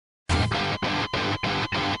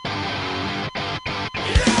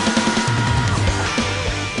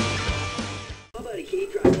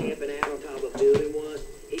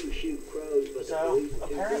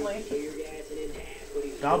apparently,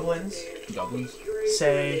 goblins Goblins?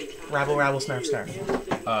 say rabble, rabble, snarf, snarf.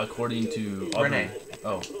 According to Aubrey. Renee.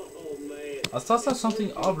 Oh. I thought that's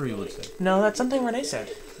something Aubrey would say. No, that's something Renee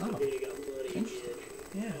said. Oh. Interesting.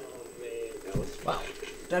 Yeah. Wow.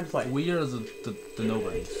 Dead play. We are the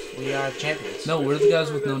nobodies. We are champions. No, we're the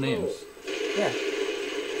guys with no names. Yeah.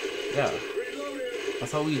 Yeah. I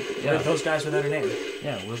thought we... We're Yeah. those guys without a name.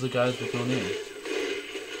 Yeah, we're the guys with no names.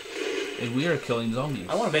 And we are killing zombies.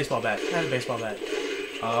 I want a baseball bat. I have a baseball bat.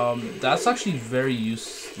 That's actually very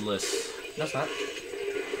useless. No, it's not.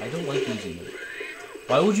 I don't like using it.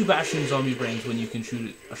 Why would you bash in zombie brains when you can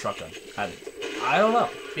shoot a shotgun at it? I don't know.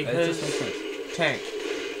 Because it just makes sense. tank.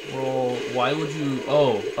 Well, why would you...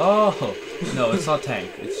 Oh. No, it's not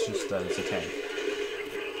tank. It's just that it's a tank.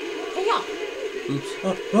 Oops.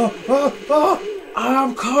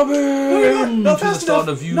 I'm coming! Not to the fast start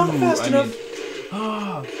enough. of you. Not fast enough.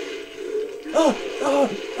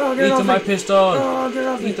 Eat to my pistol. Get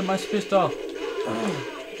off me. Eat to my pistol. Me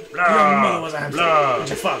was a hamster. What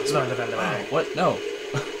the fuck? What? No.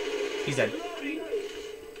 He's dead.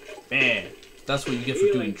 Man, that's what you get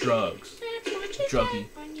for doing drugs. Druggy.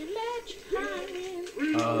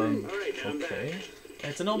 Okay.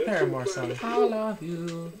 It's an old Paramore song. I love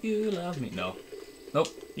you, you love me. No. Nope.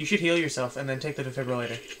 You should heal yourself and then take the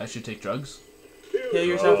defibrillator. I should take drugs? Heal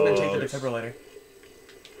yourself and then take the defibrillator.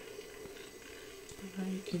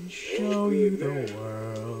 I can show you the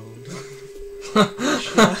world.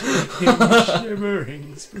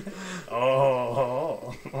 Shimmering splendor.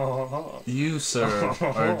 Oh. You, sir,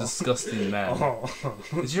 are a disgusting man.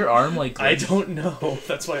 Is your arm like this? I don't know.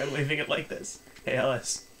 That's why I'm leaving it like this. Hey,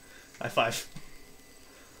 LS. High five.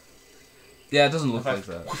 Yeah, it doesn't look High like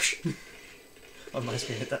five. that. On my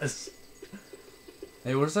screen it does.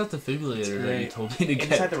 Hey, where's that defibrillator that you told me to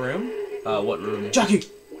get? Inside the room? What room? Jockey!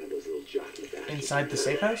 Inside the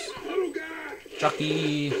safe house?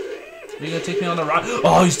 Jockey! Are you gonna take me on the ride?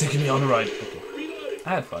 Oh, he's taking me on the ride. Okay. I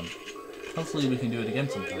had fun. Hopefully we can do it again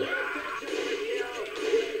sometime.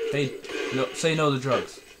 Hey, no, say no to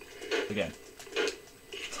drugs. Again.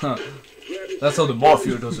 Huh. That's how the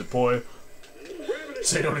mafia does it, boy.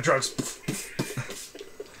 Say no to drugs.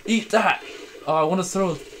 Eat that! Oh, I want to throw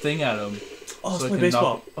a thing at him. Oh, let's play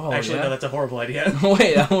baseball. Oh, actually, yeah? no, that's a horrible idea.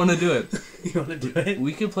 Wait, I want to do it. You want to do it?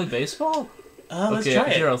 We can play baseball? Let's okay, try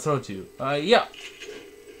it. Here, I'll throw it to you. Yeah.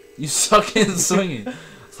 You suck at swinging. I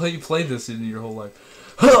thought you played this in your whole life.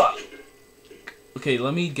 Okay,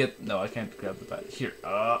 let me get... No, I can't grab the bat. Here.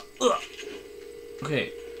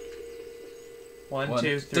 Okay. One,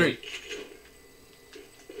 two, three.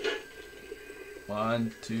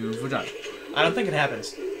 1, 2, vagina. I don't think it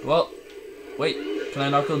happens. Well, wait. Can I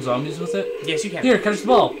knock out zombies with it? Yes, you can. Here, catch the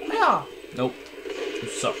ball. Yeah. Nope. You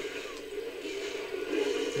suck.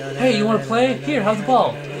 Hey, you want to play? Here, have the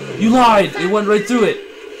ball. You lied. It went right through it.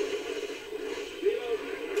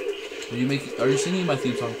 Are you singing my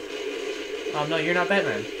theme song? No, you're not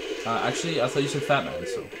Batman. Actually, I thought you said Fat Man,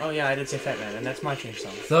 so... Oh, yeah, I did say Fat Man, and that's my theme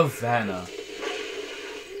song. The Vanna.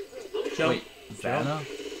 Joe. Wait, Vanna?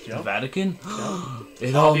 Joe? The Vatican? Joe?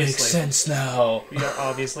 It all makes sense now. We are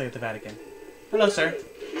obviously at the Vatican. Hello, sir.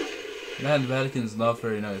 Man, the Vatican's not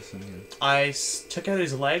very nice in here. I took out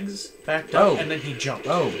his legs, backed up, and then he jumped.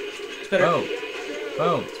 Oh. Spitter.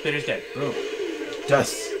 Oh. Spitter's dead. Oh.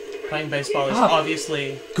 Death. Playing baseball is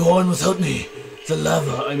obviously... Go on without me. The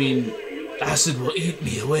acid will eat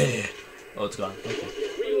me away. Oh, it's gone. Okay.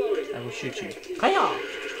 I will shoot you. Hiya!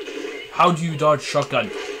 How do you dodge shotgun?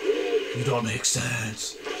 You don't make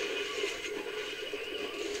sense.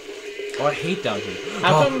 Oh, I hate down here.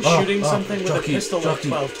 How come shooting something with a pistol like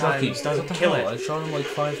 12 times doesn't kill it? I shot him like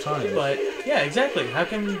 5 times. But, yeah, exactly. How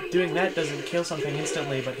come doing that doesn't kill something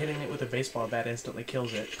instantly, but hitting it with a baseball bat instantly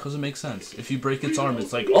kills it? Because it makes sense. If you break its arm,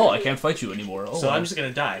 it's like, oh, I can't fight you anymore. Oh, so I'm just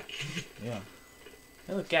gonna die. Yeah.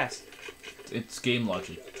 Hey, look, gas. It's game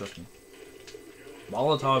logic, trust me.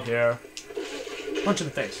 Molotov here. Punch in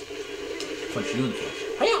the face. Punch you in the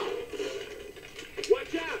face. Hiya!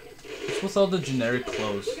 What's with all the generic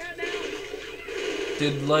clothes?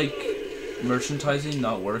 Did, like, merchandising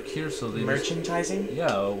not work here? So they Merchandising?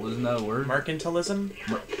 Yeah, wasn't that a word? Mercantilism?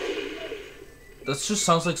 That just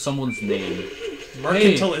sounds like someone's name.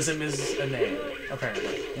 Mercantilism is a name,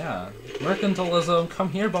 apparently. Yeah. Mercantilism, come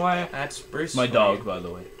here, boy. That's Bruce. My dog, by the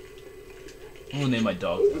way. I'm gonna name my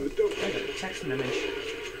dog. I got a text image.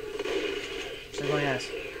 Save my ass.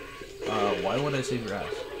 Why would I save your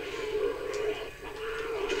ass?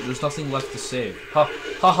 There's nothing left to save. Ha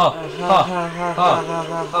ha ha ha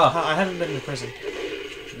ha. I haven't been to prison.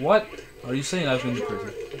 What? Are you saying I've been to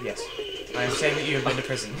prison? Yes. I am saying that you have been to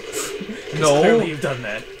prison. No. Clearly you've done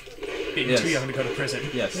that. Being Yes. too young to go to prison.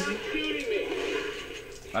 Yes.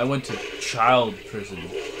 I went to child prison,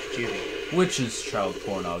 Juvie, which is child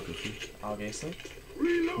pornography. obviously.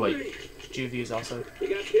 Wait, Juvie is also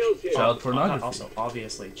child not pornography. also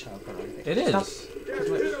obviously child pornography. It is. Stop.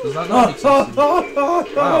 Does that not make sense?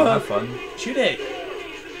 Wow, have fun. Shoot it.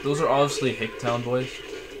 Those are obviously Hicktown boys.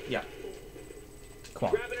 Yeah. Come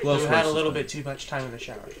on. Who else You had a works little this bit too much time in the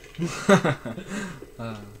shower.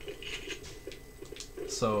 way?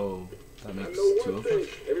 So that makes 2 of us.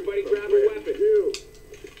 Everybody grab a weapon.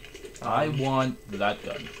 I want that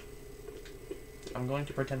gun. I'm going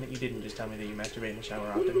to pretend that you didn't just tell me that you masturbate in the shower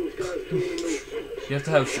often. You have to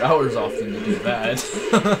have showers often to do that.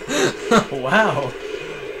 Wow.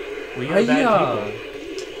 We are bad Hiya!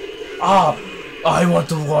 people. Ah! I want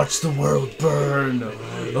to watch the world burn!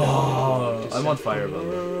 Oh, I'm on fire, by the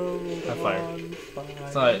way. Have fire.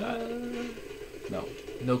 Sorry, no.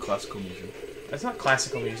 No classical music. That's not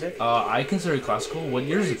classical music. I consider it classical. What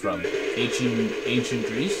year is it from? Ancient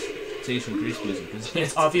Greece? It's ancient Greece music, isn't it?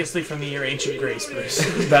 It's obviously from the year Ancient Grace, Bruce.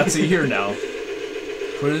 That's a year now.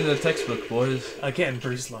 Put it in the textbook, boys. Again,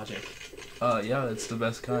 Bruce logic. Yeah, it's the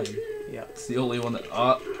best kind. Yeah. It's the only one that.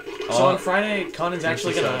 So on Friday, Conan's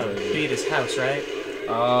actually gonna Saturday. be at his house, right?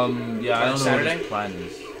 Yeah, I don't know Saturday? what his plan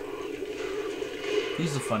is.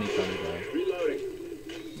 He's a funny kind of guy.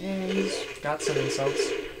 Yeah, he's got some insults.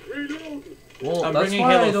 Well, I'm that's bringing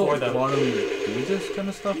why Halo I don't 4 though. want him to do this kind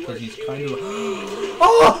of stuff, because he's kind of.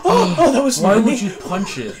 Oh, that was Why funny. would you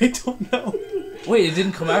punch it? I don't know. Wait, it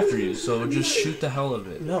didn't come after you, so just shoot the hell out of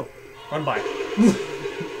it. No. Run by.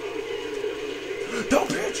 Dumb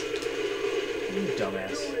bitch! You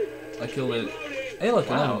dumbass. I killed it. Hey, look,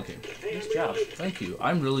 another one came. Nice job. Thank you.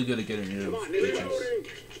 I'm really good at getting rid of bitches.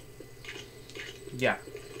 Yeah.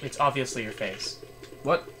 It's obviously your face.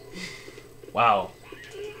 What? Wow.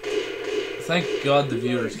 Thank God the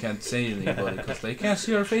viewers can't say anything about it, because they can't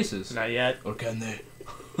see our faces. Not yet. Or can they?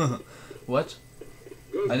 What?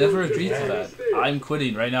 I never agreed to that. I'm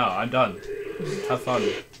quitting right now. I'm done. Have fun.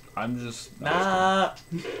 I'm just... Nah.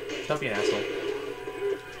 Don't be an asshole.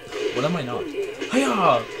 What am I not?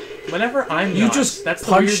 Hiya! Whenever I'm You not, just that's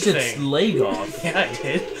the punched weird its thing. leg off. Yeah, I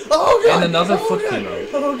did. Oh god! And another Oh, foot god. came out.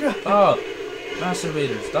 Oh god. Oh!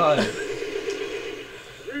 Masturbators, die.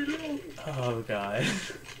 Oh god.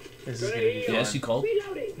 This is gonna be fun. Yes, you called?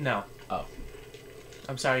 No. Oh.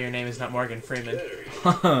 I'm sorry, your name is not Morgan Freeman.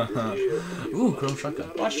 Ooh, Chrome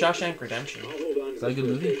Shotgun. Watch Shawshank Redemption. Is that a good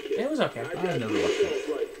movie? It was okay. I've never watched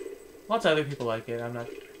it. Lots of other people like it. I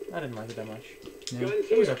didn't like it that much. Yeah.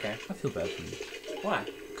 It was okay. I feel bad for you. Why?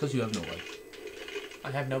 Because you have no wife.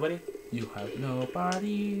 I have nobody? You have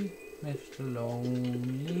nobody, Mr.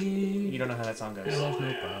 Lonely. You don't know how that song You goes. have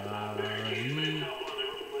nobody.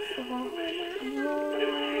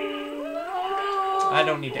 I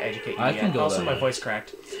don't need to educate you I yet. can go Also, that my way. voice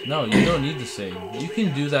cracked. No, you don't need to sing. You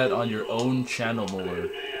can do that on your own channel more.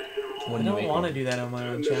 I When you don't make want to one. do that on my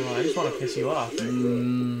own channel. I just want to piss you off.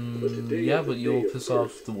 Yeah, but you'll piss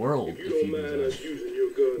off the world if you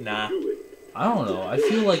do that. Nah. I don't know. I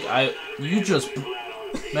feel like you just...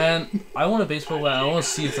 Man, I want a baseball bat. I want to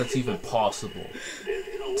see if that's even possible.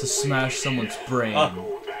 To smash someone's brain.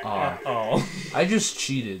 Oh. I just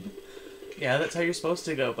cheated. Yeah, that's how you're supposed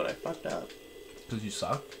to go, but I fucked up. Because you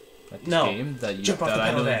suck at this No. game that Jump off the I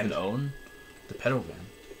pedal don't van. even own. The pedal van.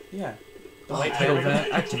 Yeah. The Oh, white pedal van.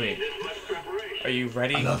 van, activate. Are you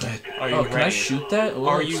ready? I love it. Are you Oh, ready? can I shoot that? Will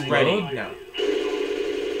Are it you explode? ready? No.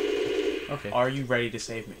 Okay. Are you ready to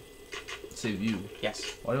save me? Save you. Yes.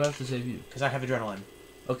 Why do I have to save you? Because I have adrenaline.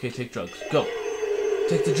 Okay, take drugs. Go.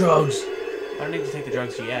 Take the drugs. I don't need to take the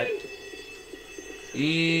drugs yet.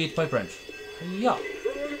 Eat pipe wrench. Yeah.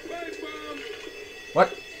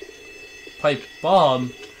 What? Pipe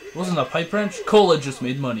bomb? Wasn't a pipe wrench? Cola just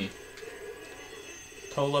made money.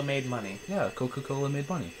 Cola made money. Yeah, Coca-Cola made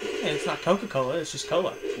money. Yeah, it's not Coca-Cola, it's just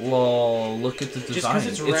cola. Lol, look at the Just design.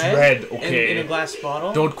 because it's red, okay. in a glass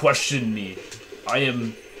bottle. Don't question me. I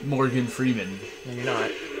am Morgan Freeman. No, you're not.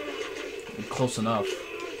 Close enough.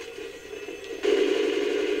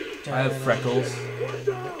 I have freckles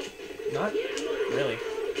Not really.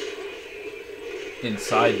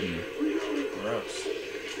 inside me. Gross.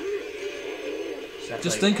 Is that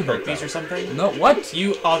Just like think about herpes that. or something? No, what?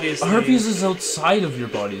 You obviously... Herpes is outside of your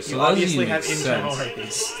body, so You that doesn't obviously even have make internal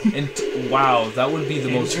sense. herpes. And wow, that would be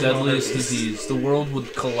the most Internal deadliest herpes. disease. The world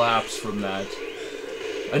would collapse from that.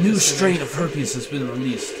 A new strain of herpes has been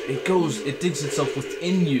released. It digs itself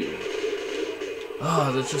within you.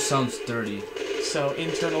 Ah, that just sounds dirty. So,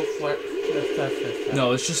 internal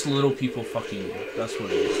No, it's just little people fucking you. That's what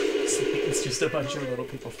it is. It's just a bunch of little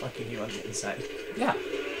people fucking you on the inside. Yeah.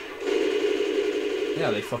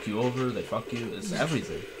 Yeah, they fuck you over, they fuck you, it's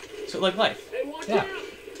everything. So like life. Yeah.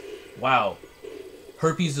 Wow.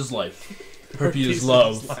 Herpes is life. Herpes is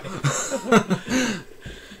love.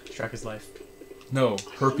 Shrek is life. No,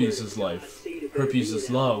 herpes is life. Herpes is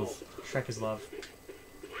love. Shrek is love.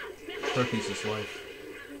 Herpes is life.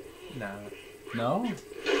 No. No?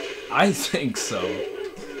 I think so.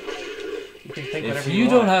 You can think If whatever you you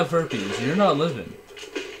don't want. have herpes, you're not living.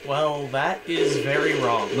 Well, that is very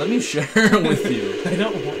wrong. Let me share with you I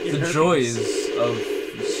don't want your the herpes. joys of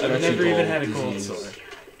stretchy I've never even gold had a cold disease. sore.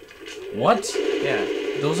 What? Yeah.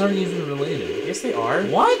 Those aren't even related. Yes, they are.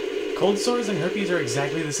 What? Cold sores and herpes are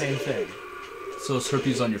exactly the same thing. So it's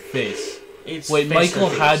herpes on your face. It's Wait, face Michael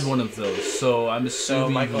herpes. had one of those, so I'm assuming. So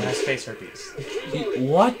Michael has face herpes.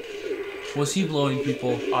 What? Was he blowing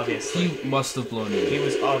people? Obviously. He must have blown He you.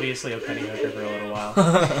 was obviously a penny hooker for a little while.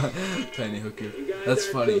 Penny hooker. That's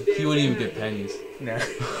funny. He wouldn't even get pennies. No.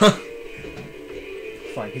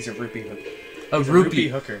 Fine, he's a rupee hooker. A He's rupee.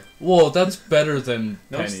 hooker. Whoa, that's better than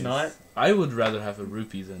No, pennies. it's not. I would rather have a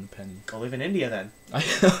rupee than a penny. I'll live in India then.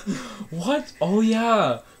 What? Oh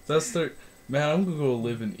yeah, that's their. Man, I'm gonna go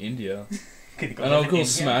live in India, Can you go and live I'll in go India?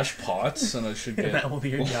 smash pots, and I should And that get. will be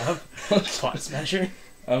your job. Pot smasher.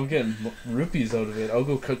 I'm getting rupees out of it. I'll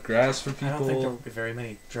go cut grass for people. I don't think there will be very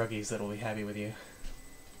many druggies that will be happy with you.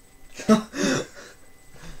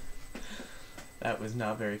 That was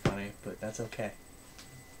not very funny, but that's okay.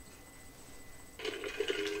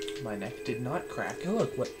 My neck did not crack. Hey,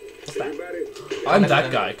 look, what? What's that? I'm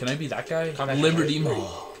that guy. Can I be that guy? Combat Liberty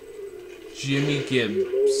Mall. Jimmy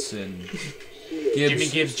Gibson. Jimmy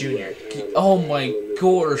Gibbs Jr. Oh my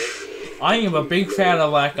gosh. I am a big fan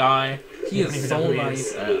of that guy. He You don't is even know so who he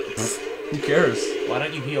nice. is. Who cares? Why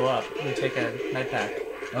don't you heal up and take a night pack?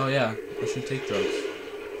 Oh yeah, I should take drugs.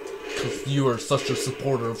 Because you are such a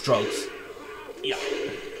supporter of drugs. Yeah.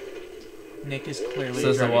 Nick is clearly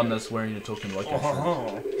Says the drugging. one that's wearing a token white guy shirt.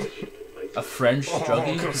 Oh, A French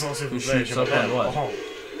druggie who shoots up on what?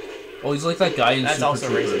 Oh, he's like that guy in That's Super also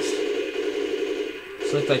Troopers. racist.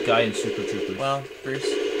 He's like that guy in Super Troopers. Well, Bruce,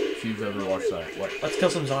 If you've ever watched that. What? let's kill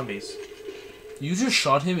some zombies. You just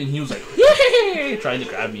shot him and he was like, yay! Trying to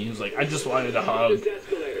grab me. He was like, I just wanted a hug.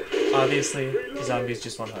 Obviously, zombies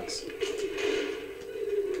just want hugs.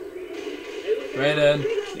 Brayden,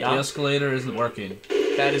 Yeah. the escalator isn't working.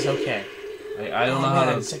 That is okay. I don't know how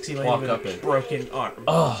man, to sexy lady walk with up a it. broken arm.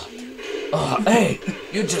 Oh, hey,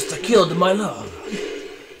 you just killed my love.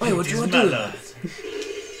 Why would It you is do my that? love.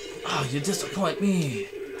 Oh, you disappoint me.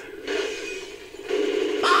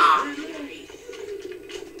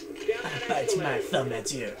 Bite my thumb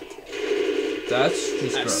at you. That's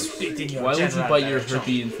just I gross. spit in your Why would you general bite your direction.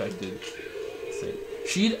 herpes infected?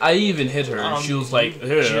 I even hit her, and she was like,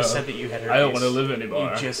 you just said that you had herpes. I don't want to live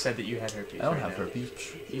anymore. You just said that you had herpes. I don't right have now. herpes.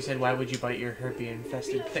 You said, why would you bite your herpes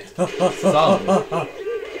infested thing? Thumb.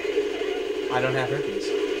 I don't have herpes.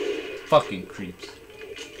 Fucking creeps.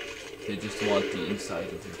 They just want the inside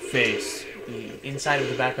of your face. The inside of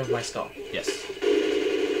the back of my skull. Yes.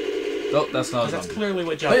 Oh, that's not a That's zombie. clearly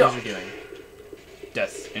what zombies Hiya. are doing.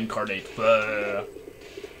 Death incarnate. Blah.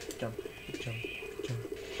 Jump, jump, jump,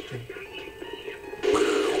 jump.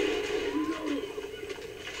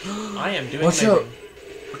 I am doing Watch amazing.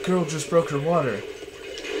 out! A girl just broke her water.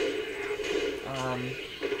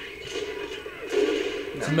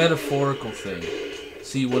 It's a metaphorical thing.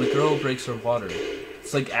 See, when a girl breaks her water,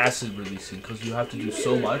 it's like acid releasing, because you have to do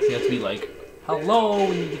so much. You have to be like, hello,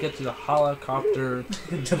 we need to get to the helicopter.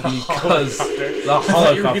 To the Because helicopter. the I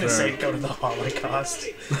thought you were helicopter. gonna say go to the Holocaust.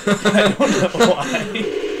 I don't know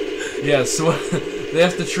why. Yeah, so they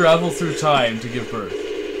have to travel through time to give birth.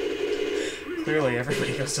 Clearly,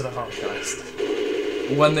 everybody goes to the Holocaust.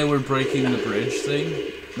 When they were breaking the bridge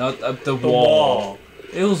thing, not the The wall. wall.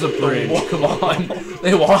 It was a bridge. wall. Come on,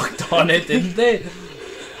 they walked on it, didn't they?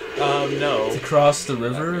 No. To cross the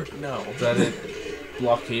river No. that it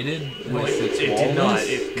blockaded No, with its it walls. did not.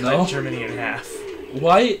 It cut No. Germany in half.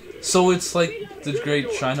 Why? So it's like the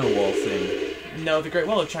Great China Wall thing. No, the Great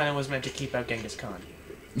Wall of China was meant to keep out Genghis Khan.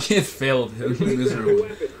 It failed him miserably.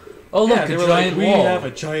 Oh look, Yeah, a they were giant like, wall. we have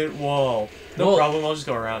a giant wall. No Well- problem, I'll just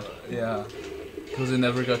go around. Yeah, because it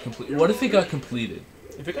never got completed. What if it got completed?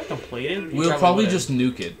 If it got completed, We'll probably just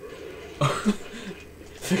nuke it.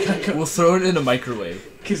 We'll throw it in a microwave.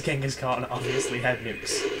 Because Genghis Khan obviously had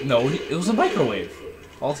nukes. No, it was a microwave.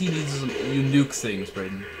 All he needs is you nuke things,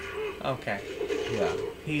 Braden. Okay. Yeah.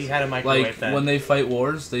 He had a microwave Like then. when they fight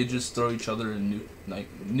wars, they just throw each other in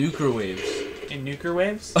nuker waves. In nuker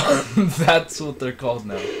waves? That's what they're called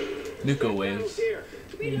now. Nuka waves.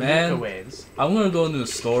 Man. Nuka waves. I'm gonna go into the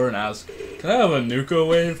store and ask, can I have a Nuka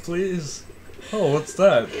wave, please? Oh, what's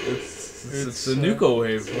that? It's It's a Nuko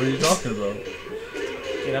wave. What are you talking about?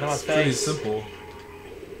 Get out of my It's pretty face. simple.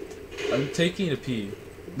 I'm taking a pee.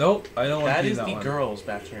 Nope, I don't want to That pee is in that the one. girls'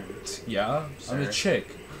 bathroom. Yeah, I'm a Sir.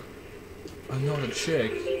 chick. I'm not a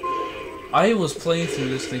chick. I was playing through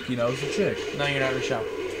this thinking I was a chick. No, you're not Rochelle.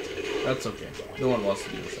 That's okay. No one wants to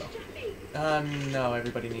be Rochelle. No,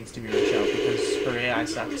 everybody needs to be Rochelle because her AI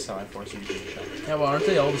sucks, so I force you to be Rochelle. Yeah, well, aren't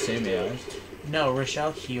they all the same AIs? No,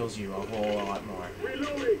 Rochelle heals you a whole lot more.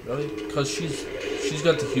 Really? Because she's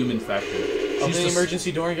got the human factor. Open the just-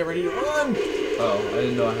 emergency door and get ready to run! Oh, I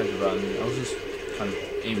didn't know I had to run. I was just kind of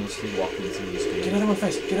aimlessly walking through this game. Get out of my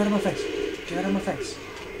face! Get out of my face! Get out of my face!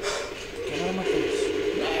 Get out of my face!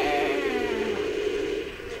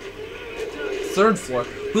 Third floor.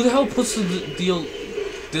 Who the hell puts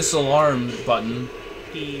this alarm button?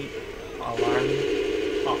 The alarm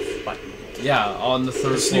off button. Yeah, on the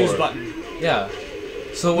third The snooze floor. button. Yeah.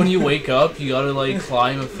 So when you wake up, you gotta like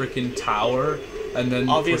climb a freaking tower and then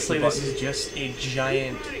Obviously, push this the is just a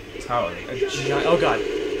giant. tower. Oh god.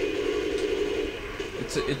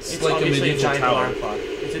 It's It's like a obviously medieval giant tower. alarm clock.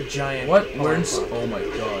 It's a giant. What? alarm We're in. clock. Oh my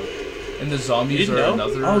god. And the You zombies didn't are know?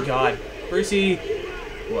 another. Oh god. Brucey,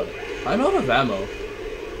 What? I'm out of ammo.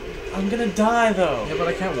 I'm gonna die though. Yeah, but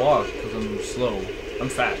I can't walk because I'm slow. I'm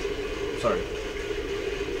fat. Sorry.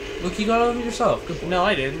 Look, you got out of it yourself. Good boy. No,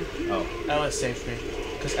 I didn't. Oh. Ellis saved me.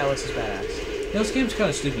 Because Ellis is badass. You know, this game's kind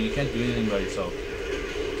of stupid. You can't do anything by yourself.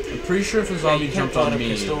 I'm pretty sure if a Yeah, zombie you can't jumped pull out on a me.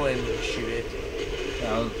 pistol and shoot it.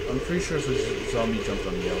 Yeah, I'm pretty sure if a zombie jumped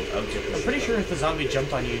on me, I would get I'm pretty sure if the zombie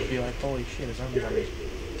jumped on you, you'd be like, holy shit, a zombie on me.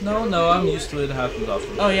 No, I'm used to it. It happens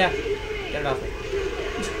often. Oh yeah. Get it off me.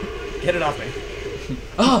 Get it off me.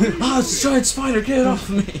 It's a giant spider! Get it off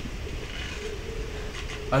of me!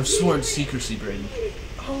 I've sworn secrecy, Brayden.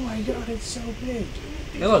 Oh my god, it's so big.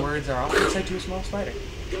 These Hey, look. words are often said to a small spider.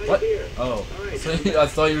 What? Oh. I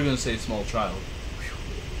thought you were gonna say small child.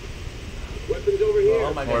 Weapons over here.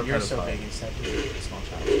 Oh my Or god, you're so pedophile. big instead to a small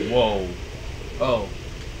child. Whoa. Oh.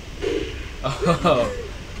 Oh.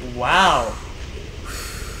 Wow.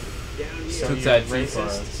 Down So Took you're that too racist,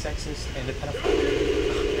 far. sexist, and a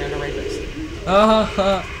pedophile. And a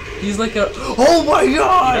rapist. He's like a. Oh my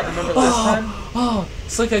god! You don't remember last time? Oh,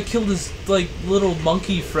 it's like I killed his like little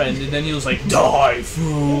monkey friend, and then he was like, "Die,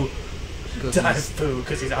 fool!" 'Cause Dive he's- poo,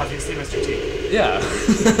 because he's obviously Mr. T. Yeah.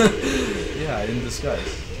 Yeah, in disguise.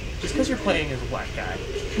 Just because you're playing as a black guy.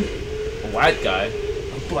 A white guy.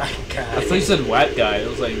 A black guy. I thought you said white guy. I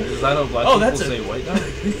was like, is that how black Oh, people that's a- say white guy?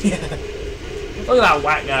 Yeah. Look at that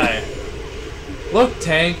white guy. Look,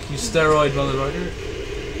 Tank, you steroid motherfucker.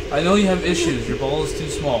 I know you have issues. Your ball is too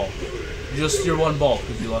small. Just your one ball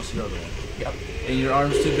because you lost your other one. Yep. And your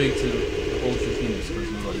arm's too big to hold your penis because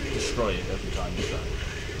you like destroy it every time you try.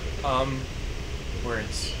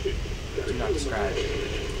 Words do not describe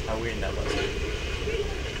how weird that was.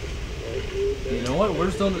 You know what?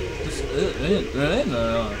 Words don't.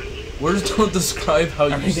 Words don't describe how Are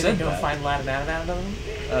you we gonna said go that. find Latin anatomy?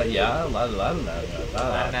 Yeah, Latin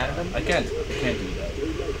I can't do that.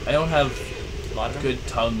 I don't have Latin? good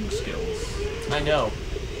tongue skills. I know.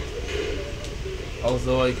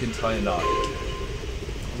 Although I can tie a knot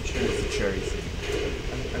I'm sure. with the cherry thing.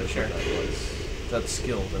 I'm That's sure. what that was. That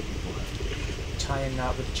skill that people have. Tie a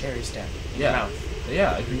knot with a cherry stem. in your Yeah. mouth.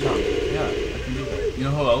 Yeah, I can do that. Yeah, I can do that. You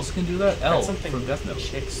know who else can do that? L That's something from Death Note.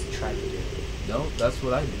 chicks try to do. No, that's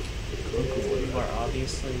what I do. You are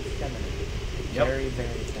obviously feminine. Yep. Very, very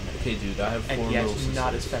feminine. Okay, dude, I have 4 And little yet sisters.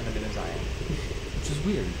 not as feminine as I am. Which is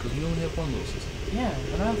weird, because we only have 1 little sister. Yeah.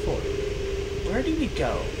 And I have 4. Where do we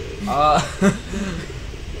go?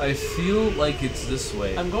 I feel like it's this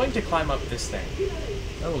way. I'm going to climb up this thing.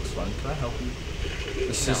 That looks fun. Can I help you?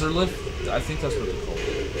 The scissor lift? I think that's what they call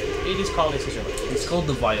it. It is called a scissor lift. It's called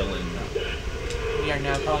the violin now. We are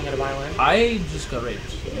now calling it a violin. I just got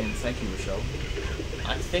raped. And thank you, Rochelle.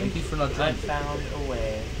 I think Thank you for not I joining. found a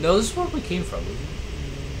way. No, this is where we came from, isn't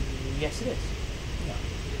it? Yes, it is. Yeah.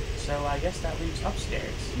 So I guess that leaves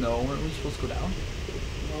upstairs. No, weren't we supposed to go down?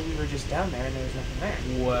 Well, we were just down there and there was nothing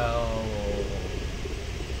there. Well...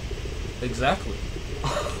 Exactly.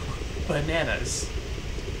 Bananas.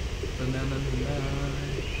 Banana.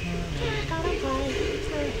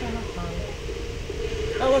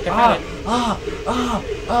 Oh look, I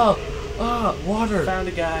found it. Water. Found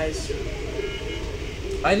it, guys.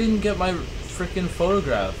 I didn't get my freaking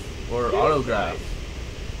photograph or autograph.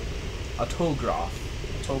 Autograph.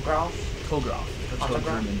 Tograph. Autograph. That's what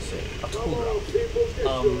Autograph? Germans say. Autograph.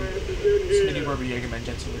 Smitty Barber Jagerman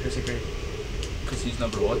Jensen would disagree. Because he's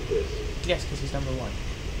number 1. Yes, because he's number 1.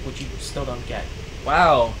 Which you still don't get.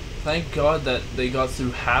 Wow. Thank God that they got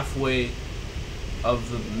through halfway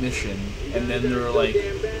of the mission, and then they were like,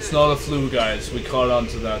 "It's not a flu, guys. We caught on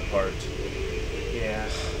to that part. Yeah.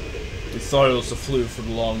 We thought it was a flu for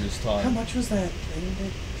the longest time." How much was that thing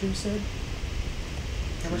that Drew said?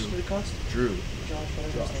 How much did it cost? Drew. Josh,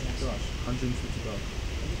 whatever his name is. $150.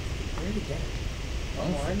 Where did he get it? I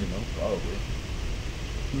don't Online? fucking know, probably.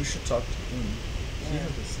 We should talk to him. He Yeah.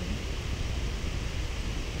 has this thing.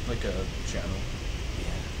 Like a channel.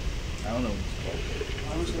 Yeah. I don't know what it's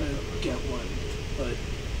called. I was gonna get one,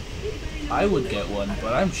 but I would get one,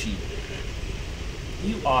 but I'm cheap.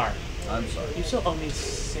 you are. I'm sorry. You still owe me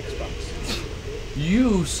 $6.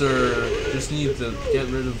 You, sir, just need to get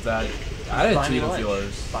rid of that Buy me attitude of lunch.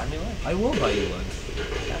 yours. Buy me lunch. I will buy you lunch.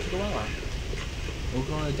 After the well on. We'll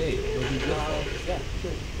go on a date. It'll be good. Yeah,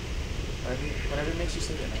 sure. Whatever makes you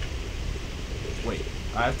sleep at night. Wait,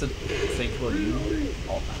 I have to think about you?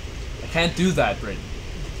 Oh, I can't do that, Brayden.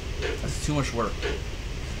 That's too much work.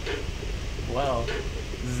 Well,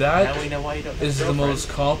 That now we know why you don't have is a the girlfriend. most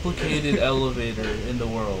complicated elevator in the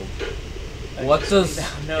world. I What guess does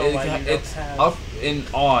we now know why you don't it's have... up and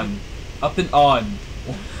on, up and on?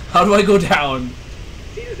 How do I go down?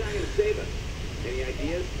 See as I can save us. Any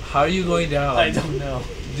ideas? How are you going down? I don't know.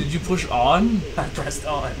 Did you push on? I pressed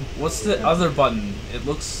on. What's the other button? It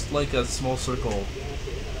looks like a small circle.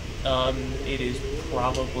 It is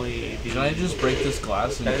probably the... Can I just break this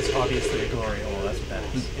glass? That is obviously a glory hole, that's what that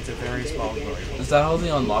is. It's a very small glory hole. Is that how they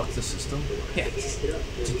unlock the system? Yes.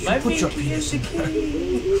 Did you My put your pinky is penis the in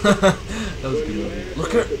key. That was a good movie.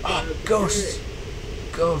 Look at ghosts.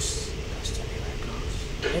 Ghosts. Ghosts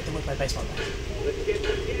everywhere. Hit them with my baseball bat.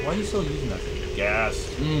 Why are you still using that thing? Gas.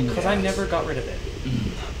 Because I never got rid of it.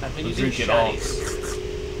 I've been I'll using drink it all.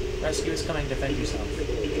 shotties. Rescue is coming, defend yourself.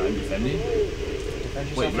 I'm defending? Defend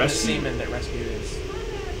yourself Wait, from the rescue? semen that rescue is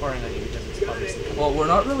pouring on you because it's obviously coming. Well, we're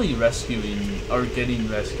not really rescuing or getting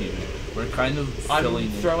rescued. We're kind of filling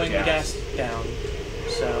I'm throwing the gas down,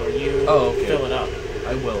 so you okay. fill it up.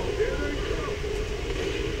 I will.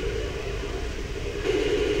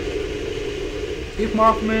 Keep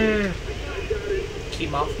off me!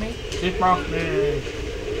 Keep off me? Keep off me!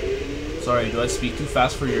 Sorry, do I speak too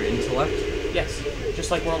fast for your intellect? Yes.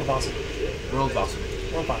 Just like World of Awesome. World of Awesome.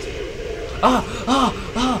 World of Awesome.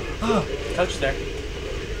 Ah! Coach there.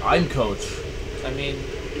 I'm Coach. I mean,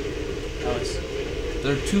 Ellis.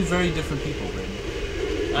 They're two very different people,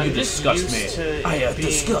 Brayden. I'm You just disgust used me. to I it have being-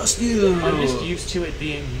 disgust you. I'm just used to it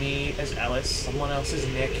being me as Ellis, someone else as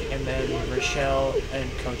Nick, and then Rochelle and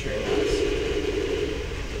Coach are Ellis.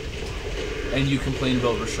 And you complain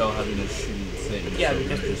about Rochelle having a shitty thing. Yeah, so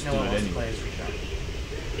because you just no do one it wants to anyway. play as Rochelle.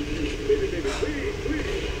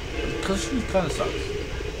 Because she kind of sucks.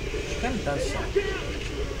 She kind of does suck.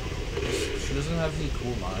 She doesn't have any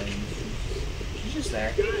cool lines. She's just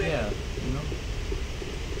there. Yeah, you know?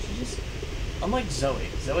 She's just... Unlike Zoe.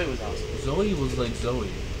 Zoe was awesome. Zoe was like Zoe.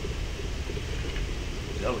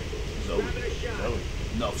 Zoe. Zoe. Zoe.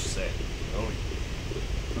 Enough said. Zoe.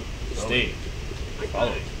 Stay.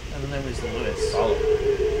 Follow. And then there was Lewis. Follow.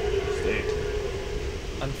 Stay.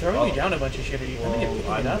 I'm throwing you down a bunch of shit. Are you coming and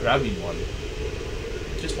picking it I'm up? grabbing one.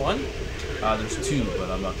 Just one? There's two, but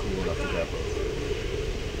I'm not cool enough to grab both.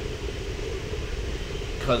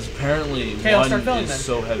 Because apparently Okay, I'll one start filling is then.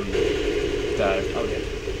 so heavy that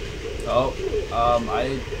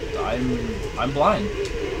I'm blind.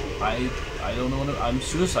 I don't know what I'm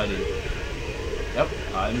suicided. Yep,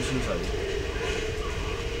 I'm suicided.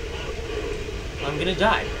 I'm gonna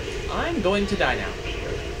die. I'm going to die now.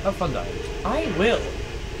 Have fun dying. I will.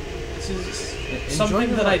 This is Enjoy something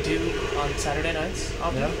your that I life. do on Saturday nights.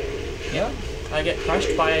 Often. Yeah. I get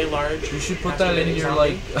crushed by a large. You should put that in masturbating your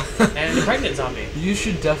zombie and a pregnant zombie. You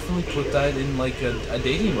should definitely put that in like a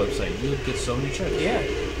dating website. You would get so many chicks. Yeah.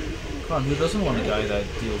 Come on, who doesn't want a guy that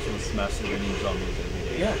deals with masturbating zombies every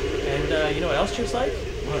day? Yeah. And you know what else chicks like?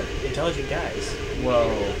 What? Intelligent guys. Well,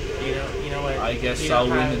 You know what? I guess you know I'll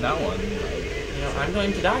how- win in that one. You know, I'm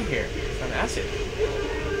going to die here from acid.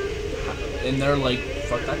 And they're like,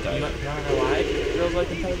 fuck that guy. You wanna know why girls like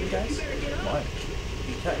intelligent guys? Why?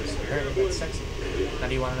 Because apparently that's sexy. Now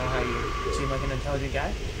do you wanna know how you seem like an intelligent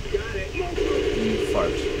guy? You fart.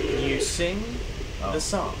 You sing Oh. the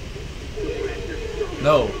song.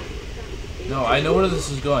 No. No, I know where this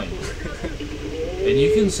is going. And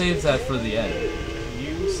you can save that for the end.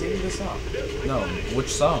 You sing the song. No, which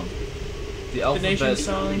song? The The alphabet. nation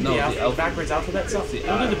song, No, the backwards alphabet song. The,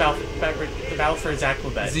 We'll do the the Balfour's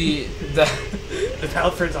Aquabet. the The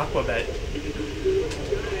Balfour's Aquabet.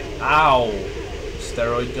 Ow.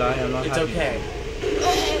 Steroid guy, I'm not It's happy. okay.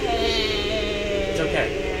 It's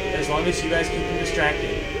okay. As long as you guys keep him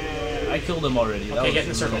distracted. I killed him already. That Okay, was get in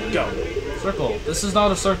the circle. really Go. weird. Circle. This is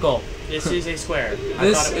not a circle. This is a square. I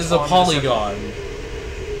This thought it was is a on the circle. polygon.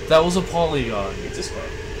 That was a polygon. It's a square.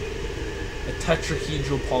 A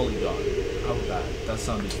tetrahedral polygon. How about that? That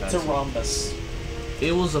sounded It's fancy. a rhombus.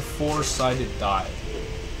 It was a 4-sided die.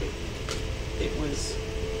 It was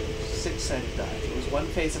 6-sided die. It was one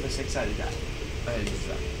face of a 6-sided die.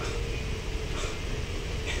 Exactly.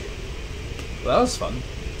 Well, that was fun.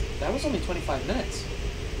 That was only 25 minutes.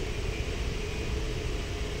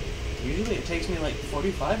 Usually it takes me like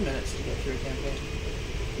 45 minutes to get through a campaign.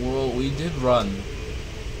 Well, we did run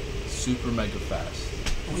super mega fast.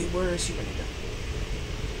 We were super nigga.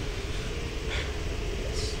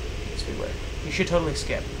 Yes. Yes, we were. You should totally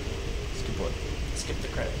skip. Skip what? Skip the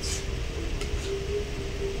credits.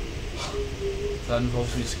 That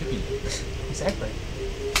involves me skipping it. Exactly.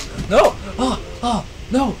 No!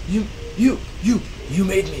 No! You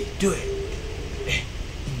made me do it.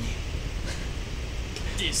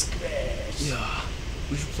 Disgrace. Yeah.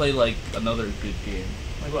 We should play like another good game.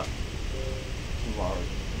 Like what?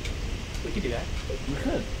 We could do that. We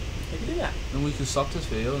could. We could do that. Then we could stop this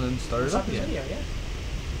video and then start it Stop up this again. video, yeah.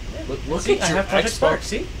 Yeah. Look See, at I your have Project Xbox. Spark,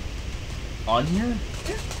 see? On here?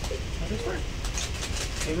 Yeah. Project Spark.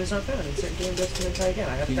 Maybe it's not found. Insert game just to try again.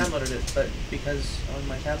 I haven't Can- downloaded it, but because on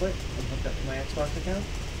my tablet, I'm hooked up to my Xbox account.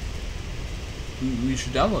 We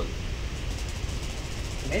should download it.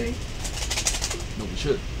 Maybe. No, we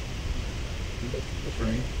should.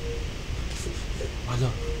 Free. I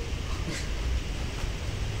know.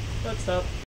 Let's stop.